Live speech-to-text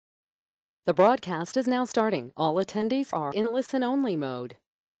The broadcast is now starting. All attendees are in listen-only mode.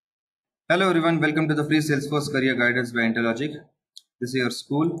 Hello everyone, welcome to the free Salesforce career guidance by Interlogic. This is your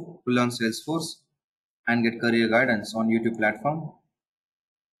school to learn Salesforce and get career guidance on YouTube platform.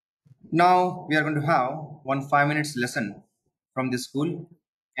 Now we are going to have one 5 minutes lesson from this school,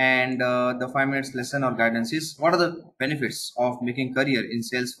 and the 5 minutes lesson or guidance is what are the benefits of making career in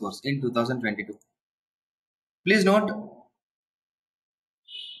Salesforce in 2022. Please note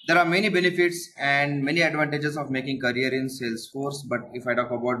there are many benefits and many advantages of making career in Salesforce, but if I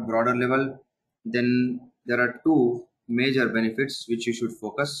talk about broader level, then there are two major benefits which you should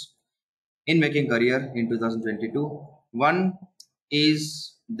focus in making career in 2022. One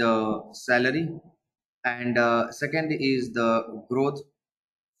is the salary, and second is the growth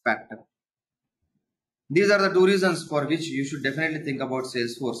factor. These are the two reasons for which you should definitely think about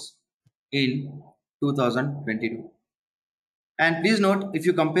Salesforce in 2022. And please note, if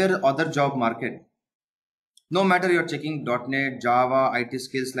you compare other job market, no matter you're checking .NET, Java, IT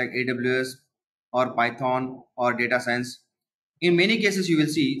skills like AWS or Python or data science, in many cases you will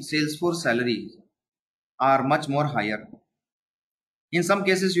see Salesforce salaries are much more higher. In some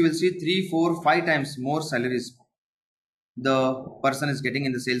cases you will see 3, 4, 5 times more salaries the person is getting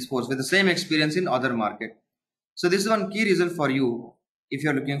in the Salesforce with the same experience in other market. So this is one key reason for you if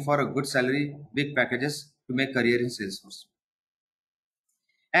you're looking for a good salary, big packages to make career in Salesforce.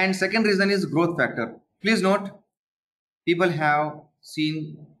 And second reason is growth factor. Please note, people have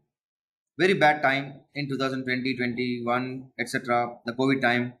seen very bad time in 2020, 21, etc., the COVID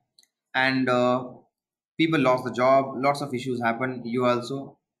time, and people lost the job, lots of issues happen. You are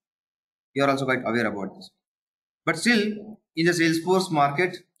also quite aware about this. But still, in the Salesforce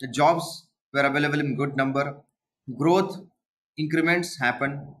market, the jobs were available in good number, growth increments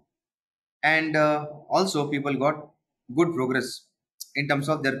happen, and also people got good progress in terms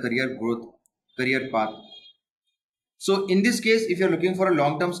of their career growth, career path. So in this case, if you're looking for a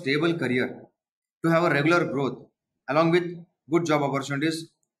long-term stable career to have a regular growth along with good job opportunities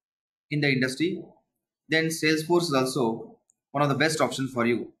in the industry, then Salesforce is also one of the best options for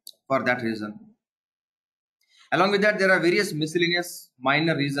you for that reason. Along with that, there are various miscellaneous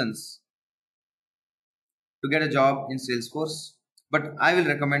minor reasons to get a job in Salesforce, but I will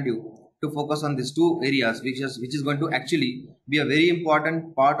recommend you to focus on these two areas, which is going to actually be a very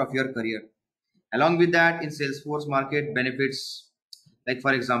important part of your career. Along with that, in Salesforce market benefits, like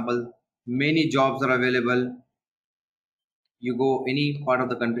for example, many jobs are available. You go any part of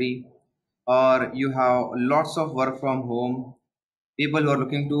the country, or you have lots of work from home. People who are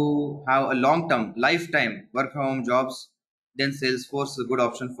looking to have a long-term, lifetime work from home jobs, then Salesforce is a good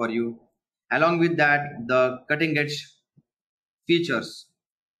option for you. Along with that, the cutting edge features,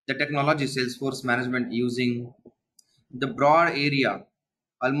 the technology Salesforce management using the broad area,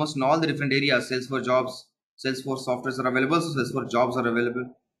 almost in all the different areas, Salesforce jobs, Salesforce softwares are available, so Salesforce jobs are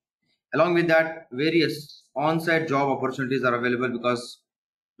available. Along with that, various on-site job opportunities are available because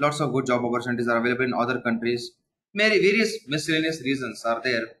lots of good job opportunities are available in other countries. Many various miscellaneous reasons are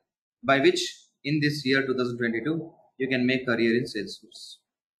there by which in this year 2022 you can make career in Salesforce.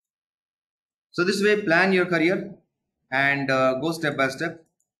 So this way, plan your career and go step by step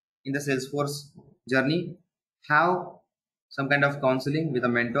in the Salesforce journey. Have some kind of counseling with a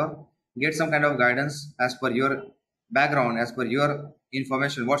mentor. Get some kind of guidance as per your background, as per your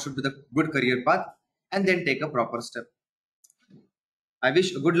information. What should be the good career path, and then take a proper step. I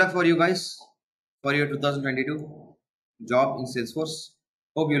wish good luck for you guys for your 2022 job in Salesforce.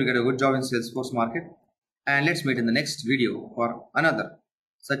 Hope you will get a good job in Salesforce market. And let's meet in the next video for another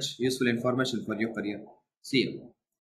such useful information for your career. See you.